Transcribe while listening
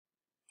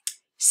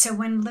So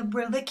when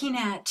we're looking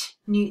at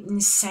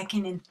Newton's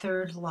second and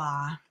third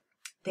law,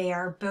 they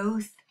are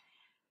both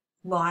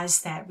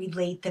laws that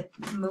relate the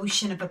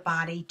motion of a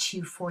body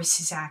to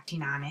forces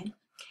acting on it.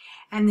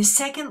 And the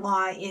second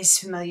law is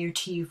familiar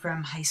to you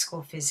from high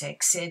school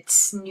physics.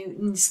 It's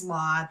Newton's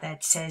law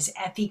that says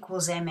F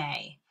equals ma.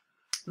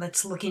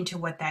 Let's look into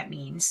what that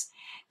means.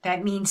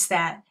 That means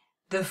that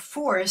the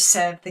force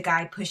of the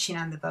guy pushing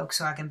on the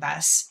Volkswagen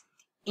bus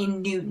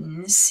in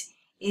newtons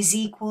is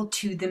equal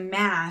to the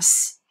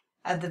mass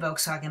of the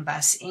Volkswagen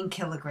bus in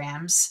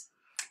kilograms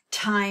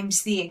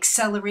times the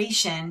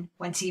acceleration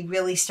once he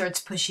really starts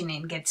pushing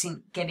it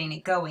and getting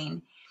it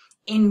going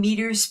in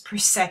meters per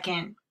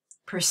second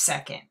per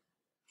second.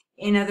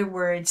 In other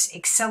words,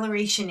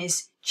 acceleration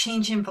is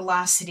change in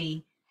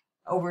velocity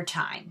over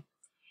time,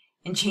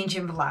 and change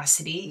in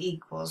velocity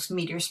equals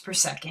meters per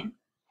second.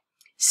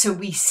 So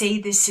we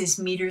say this is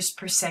meters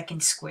per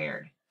second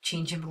squared,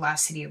 change in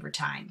velocity over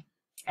time.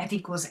 F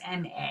equals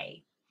ma.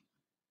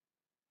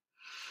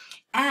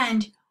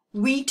 And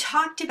we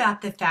talked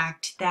about the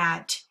fact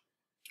that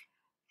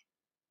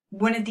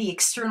one of the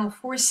external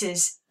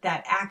forces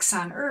that acts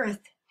on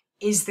Earth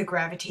is the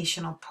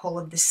gravitational pull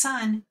of the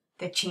sun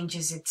that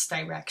changes its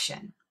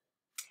direction.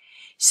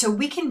 So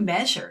we can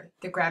measure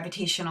the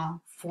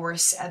gravitational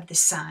force of the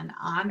sun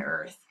on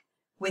Earth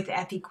with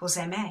F equals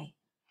ma.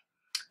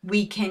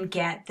 We can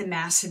get the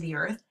mass of the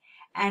Earth,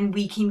 and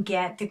we can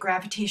get the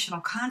gravitational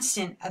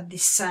constant of the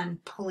sun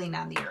pulling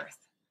on the Earth.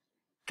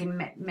 We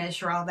can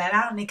measure all that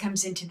out, and it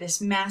comes into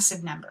this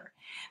massive number.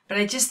 But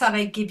I just thought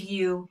I'd give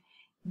you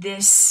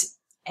this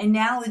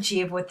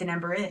analogy of what the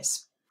number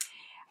is.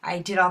 I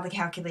did all the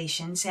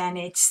calculations, and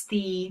it's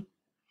the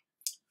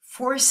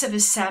force of a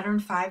Saturn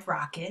V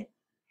rocket,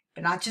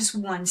 but not just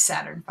one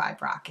Saturn V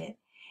rocket.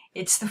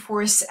 It's the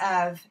force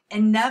of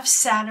enough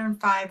Saturn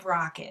V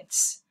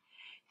rockets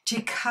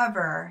to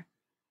cover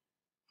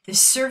the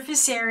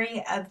surface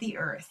area of the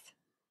Earth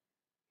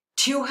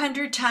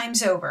 200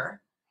 times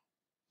over,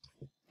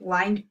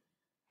 lined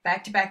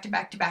back to back to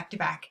back to back to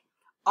back,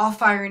 all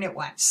firing at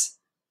once.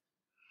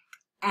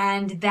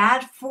 And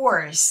that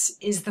force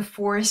is the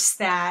force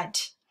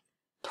that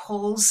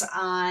pulls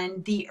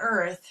on the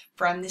Earth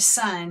from the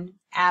sun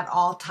at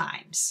all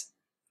times.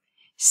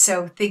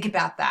 So think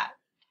about that.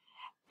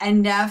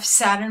 Enough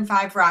Saturn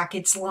V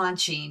rockets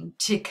launching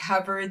to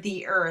cover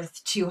the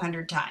Earth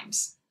 200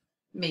 times.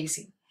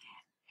 Amazing.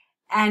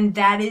 And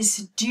that is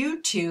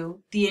due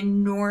to the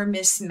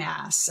enormous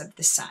mass of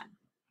the sun.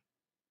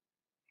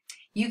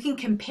 You can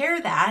compare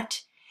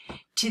that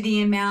to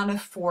the amount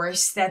of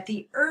force that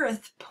the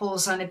Earth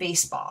pulls on a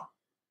baseball.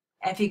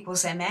 F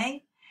equals ma,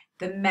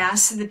 the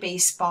mass of the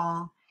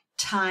baseball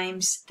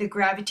times the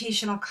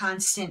gravitational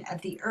constant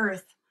of the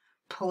Earth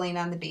pulling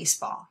on the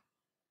baseball.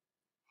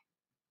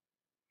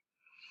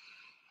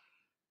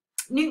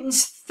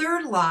 Newton's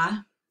third law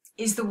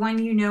is the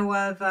one you know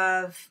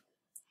of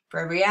for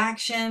every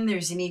action,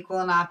 there's an equal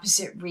and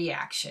opposite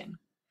reaction.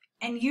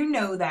 And you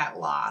know that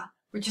law.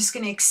 We're just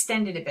going to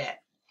extend it a bit.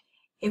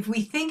 If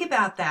we think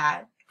about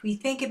that, if we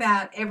think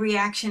about every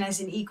action as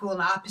an equal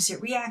and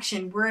opposite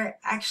reaction, we're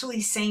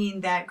actually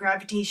saying that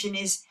gravitation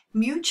is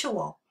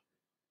mutual.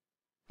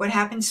 What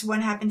happens to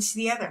one happens to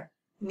the other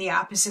in the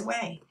opposite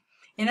way.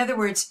 In other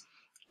words,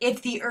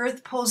 if the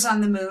Earth pulls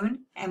on the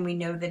moon, and we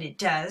know that it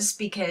does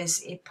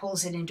because it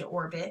pulls it into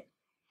orbit,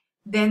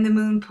 then the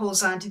moon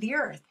pulls onto the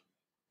Earth.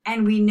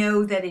 And we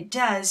know that it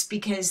does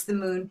because the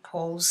moon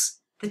pulls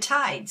the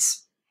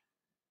tides.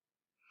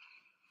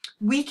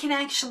 We can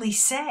actually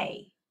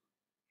say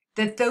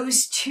that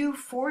those two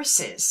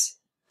forces,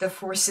 the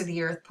force of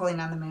the Earth pulling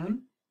on the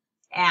moon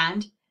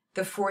and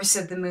the force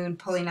of the moon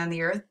pulling on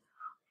the Earth,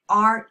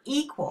 are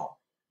equal.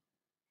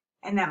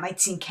 And that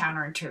might seem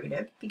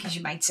counterintuitive because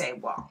you might say,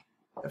 well,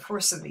 the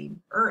force of the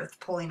Earth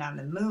pulling on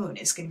the moon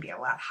is going to be a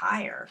lot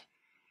higher.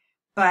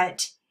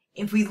 But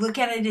if we look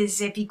at it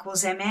as F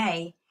equals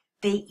ma,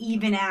 they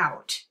even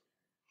out.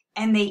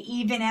 And they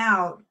even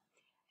out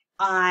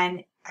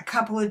on a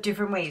couple of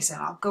different ways,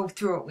 and I'll go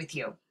through it with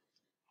you.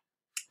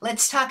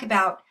 Let's talk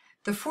about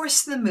the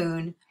force of the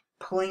moon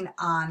pulling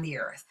on the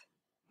Earth.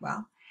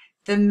 Well,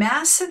 the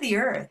mass of the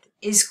Earth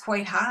is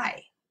quite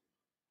high.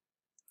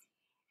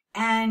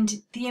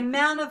 And the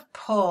amount of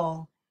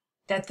pull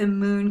that the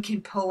moon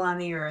can pull on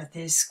the Earth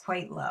is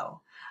quite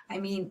low. I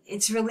mean,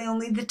 it's really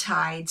only the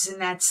tides,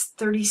 and that's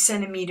 30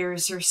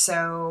 centimeters or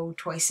so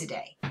twice a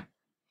day.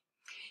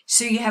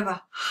 So you have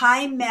a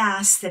high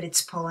mass that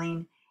it's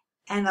pulling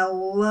and a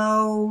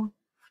low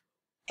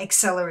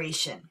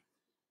acceleration.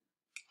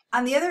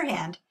 On the other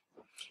hand,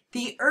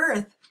 the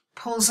Earth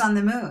pulls on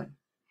the moon.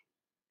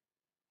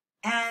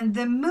 And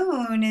the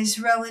moon is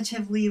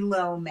relatively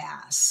low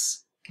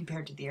mass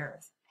compared to the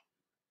Earth.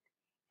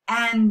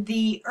 And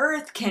the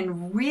Earth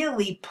can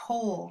really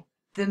pull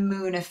the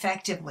moon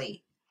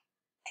effectively,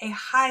 a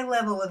high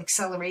level of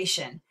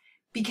acceleration,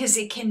 because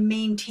it can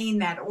maintain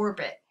that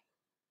orbit.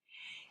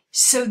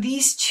 So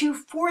these two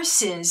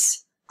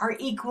forces are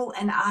equal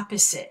and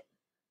opposite,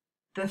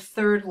 the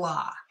third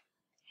law.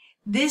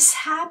 This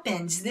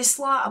happens, this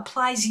law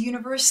applies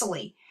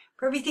universally.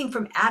 for everything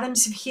from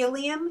atoms of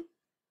helium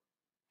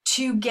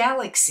to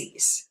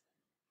galaxies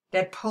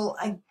that pull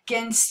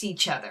against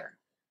each other.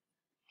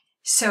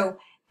 So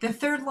the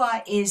third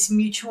law is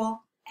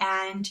mutual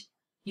and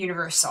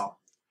universal.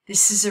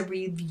 This is a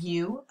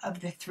review of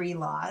the three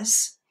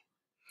laws.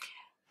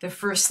 The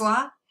first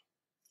law,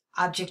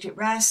 object at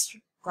rest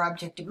or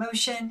object in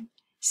motion.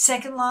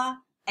 Second law,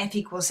 F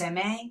equals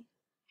ma,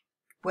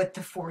 what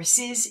the force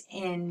is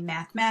in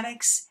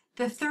mathematics.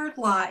 The third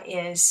law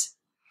is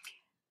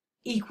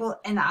equal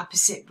and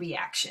opposite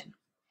reaction.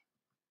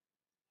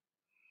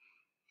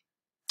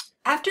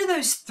 After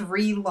those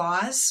three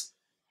laws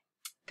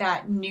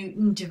that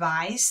Newton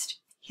devised,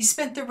 he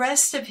spent the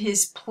rest of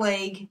his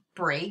plague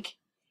break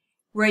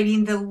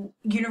writing the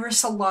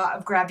universal law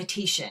of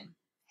gravitation,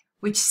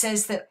 which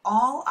says that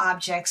all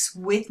objects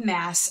with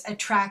mass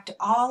attract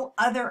all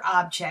other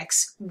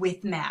objects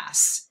with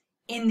mass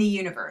in the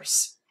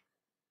universe.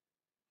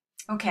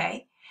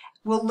 Okay,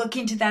 we'll look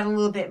into that a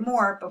little bit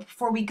more, but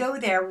before we go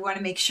there, we want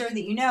to make sure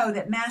that you know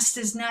that mass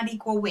does not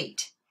equal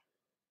weight.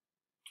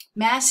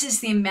 Mass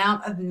is the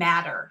amount of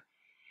matter,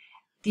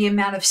 the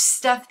amount of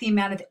stuff, the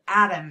amount of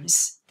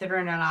atoms that are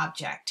in an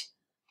object.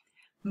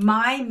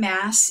 My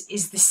mass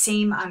is the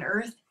same on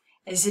Earth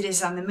as it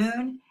is on the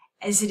moon,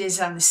 as it is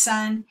on the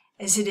sun,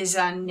 as it is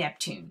on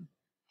Neptune.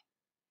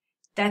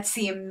 That's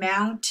the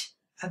amount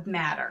of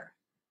matter.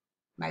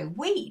 My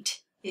weight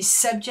is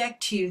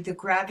subject to the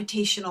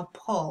gravitational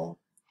pull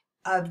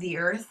of the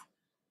Earth,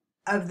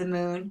 of the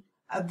moon,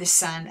 of the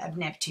sun, of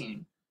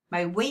Neptune.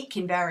 My weight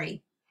can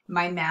vary.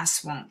 My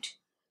mass won't.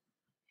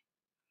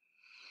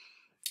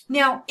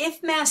 Now,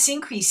 if mass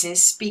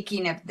increases,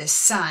 speaking of the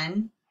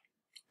sun,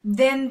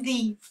 then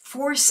the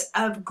force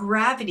of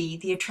gravity,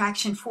 the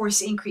attraction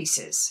force,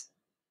 increases.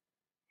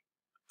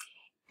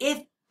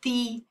 If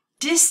the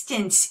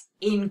distance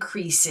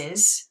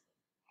increases,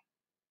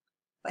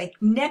 like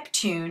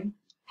Neptune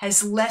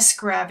has less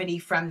gravity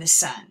from the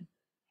sun,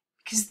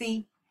 because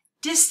the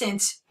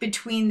distance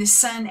between the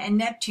sun and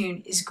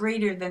Neptune is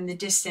greater than the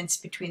distance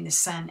between the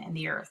sun and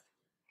the Earth.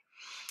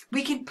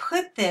 We can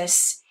put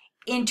this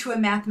into a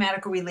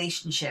mathematical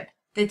relationship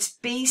that's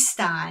based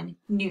on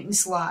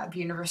Newton's law of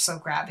universal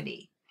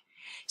gravity.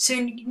 So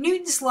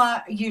Newton's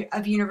law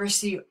of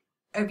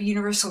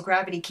universal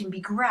gravity can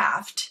be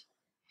graphed,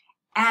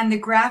 and the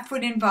graph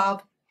would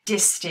involve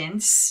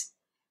distance,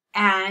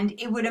 and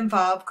it would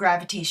involve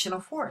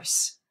gravitational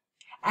force.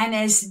 And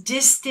as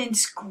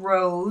distance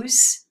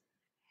grows,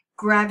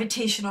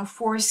 gravitational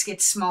force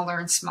gets smaller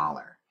and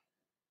smaller.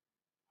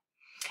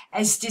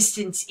 As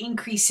distance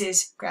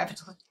increases,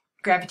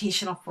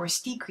 gravitational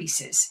force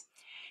decreases.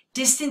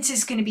 Distance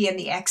is going to be on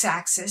the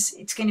x-axis.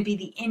 It's going to be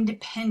the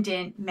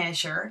independent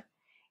measure,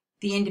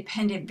 the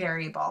independent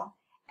variable.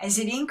 As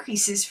it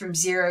increases from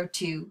 0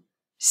 to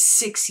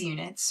 6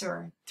 units,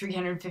 or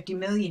 350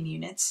 million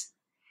units,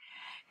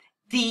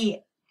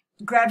 the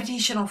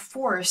gravitational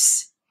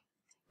force,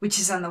 which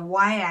is on the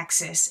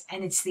y-axis,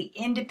 and it's the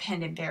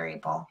independent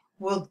variable,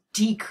 will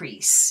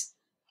decrease.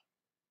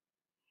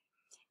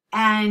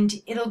 And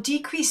it'll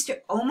decrease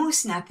to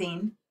almost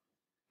nothing,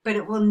 but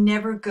it will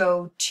never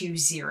go to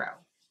 0.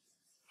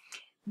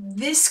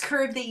 This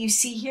curve that you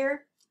see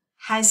here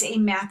has a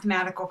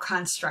mathematical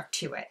construct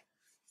to it.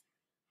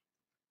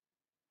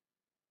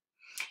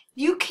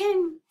 You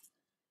can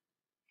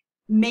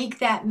make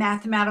that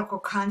mathematical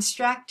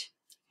construct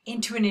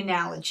into an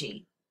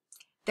analogy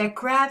that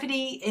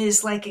gravity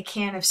is like a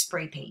can of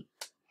spray paint.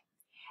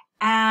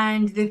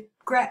 And the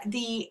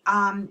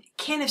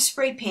can of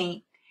spray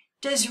paint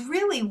does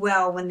really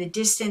well when the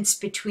distance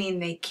between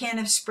the can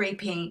of spray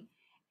paint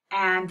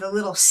and the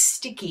little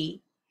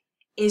sticky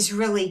is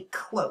really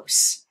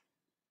close.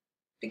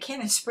 The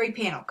can of spray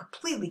paint will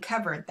completely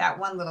cover that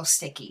one little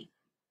sticky.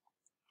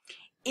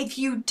 If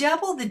you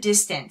double the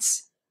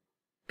distance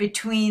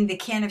between the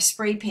can of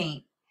spray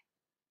paint,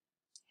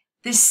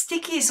 the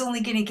sticky is only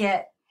going to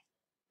get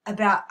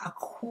about a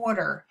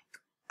quarter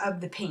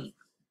of the paint.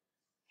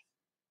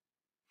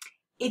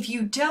 If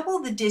you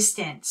double the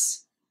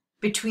distance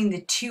between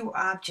the two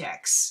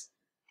objects,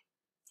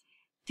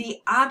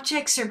 the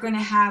objects are going to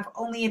have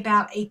only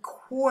about a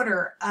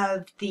quarter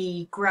of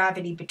the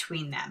gravity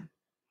between them.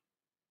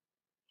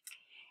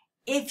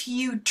 If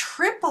you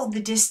triple the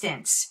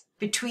distance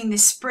between the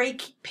spray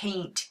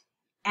paint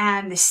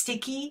and the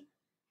sticky,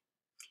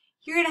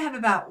 you're going to have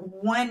about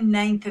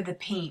 1/9 of the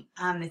paint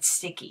on the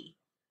sticky.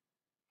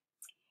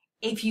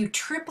 If you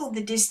triple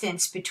the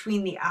distance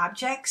between the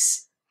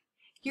objects,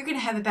 you're going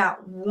to have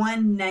about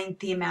 1/9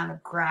 the amount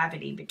of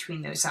gravity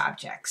between those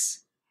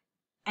objects,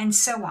 and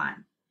so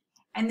on.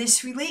 And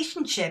this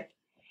relationship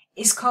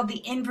is called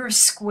the inverse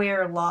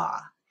square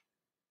law.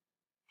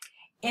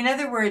 In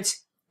other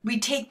words, we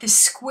take the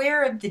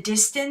square of the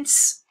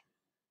distance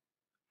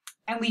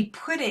and we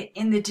put it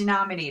in the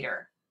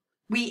denominator.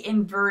 We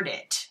invert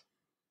it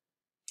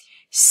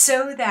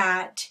so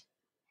that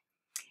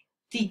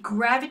the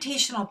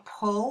gravitational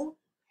pull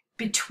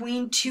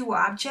between two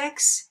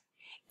objects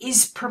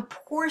is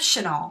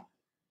proportional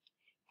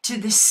to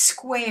the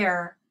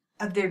square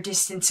of their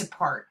distance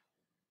apart.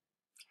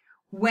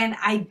 When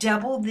I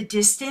double the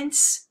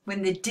distance,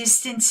 when the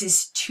distance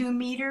is 2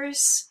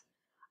 meters,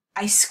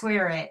 I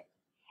square it,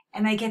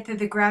 and I get that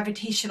the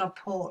gravitational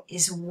pull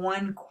is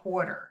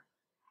 1/4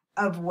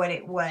 of what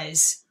it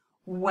was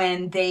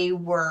when they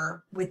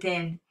were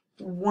within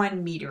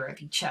 1 meter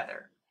of each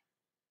other.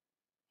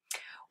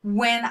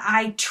 When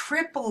I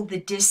triple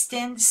the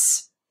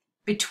distance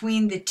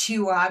between the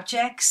two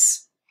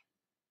objects,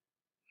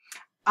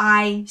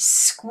 I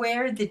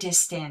square the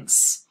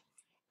distance,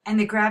 and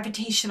the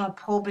gravitational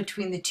pull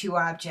between the two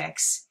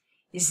objects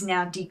is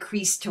now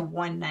decreased to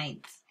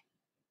 1/9.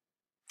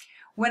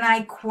 When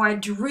I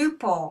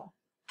quadruple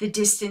the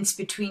distance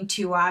between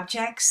two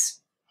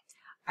objects,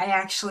 I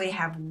actually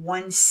have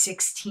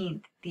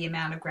 1/16 the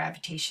amount of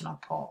gravitational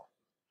pull.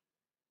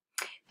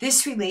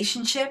 This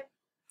relationship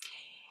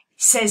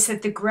says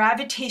that the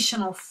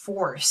gravitational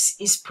force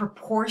is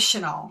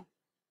proportional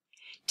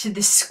to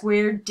the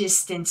squared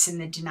distance in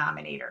the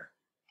denominator.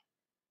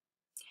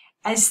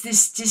 As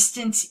this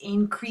distance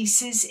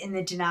increases in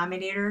the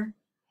denominator,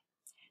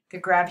 the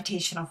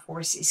gravitational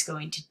force is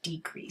going to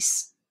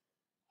decrease.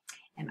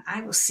 And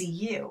I will see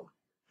you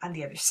on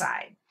the other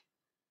side.